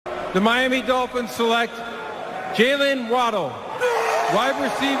The Miami Dolphins select Jalen Waddle, wide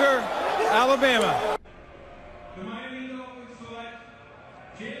receiver, Alabama. The Miami Dolphins select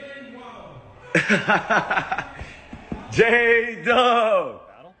Jalen Waddle. J-Dub!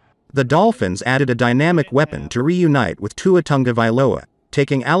 The Dolphins added a dynamic weapon to reunite with Tua Tagovailoa,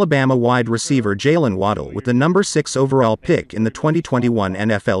 taking Alabama wide receiver Jalen Waddle with the number 6 overall pick in the 2021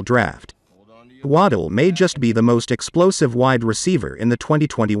 NFL Draft. Waddle may just be the most explosive wide receiver in the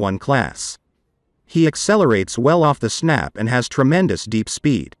 2021 class. He accelerates well off the snap and has tremendous deep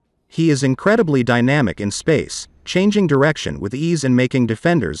speed. He is incredibly dynamic in space, changing direction with ease and making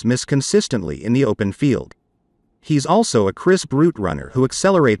defenders miss consistently in the open field. He's also a crisp route runner who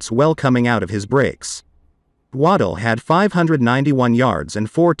accelerates well coming out of his breaks. Waddle had 591 yards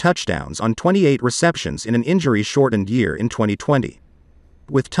and 4 touchdowns on 28 receptions in an injury-shortened year in 2020.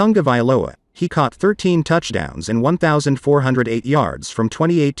 With Tagovailoa, he caught 13 touchdowns and 1,408 yards from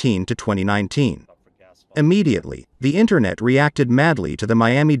 2018 to 2019. Immediately, the internet reacted madly to the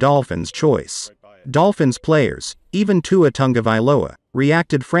Miami Dolphins' choice. Dolphins players, even Tua Tagovailoa,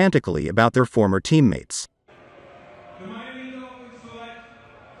 reacted frantically about their former teammates. The Miami Dolphins select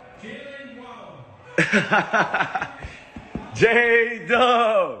Jalen Waddle.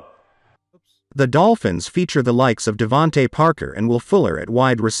 J-Dub! The Dolphins feature the likes of Devontae Parker and Will Fuller at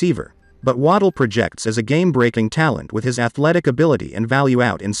wide receiver, but Waddle projects as a game-breaking talent with his athletic ability and value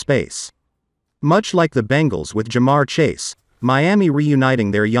out in space. Much like the Bengals with Jamar Chase, Miami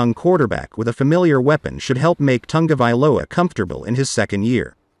reuniting their young quarterback with a familiar weapon should help make Tagovailoa comfortable in his second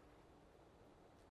year.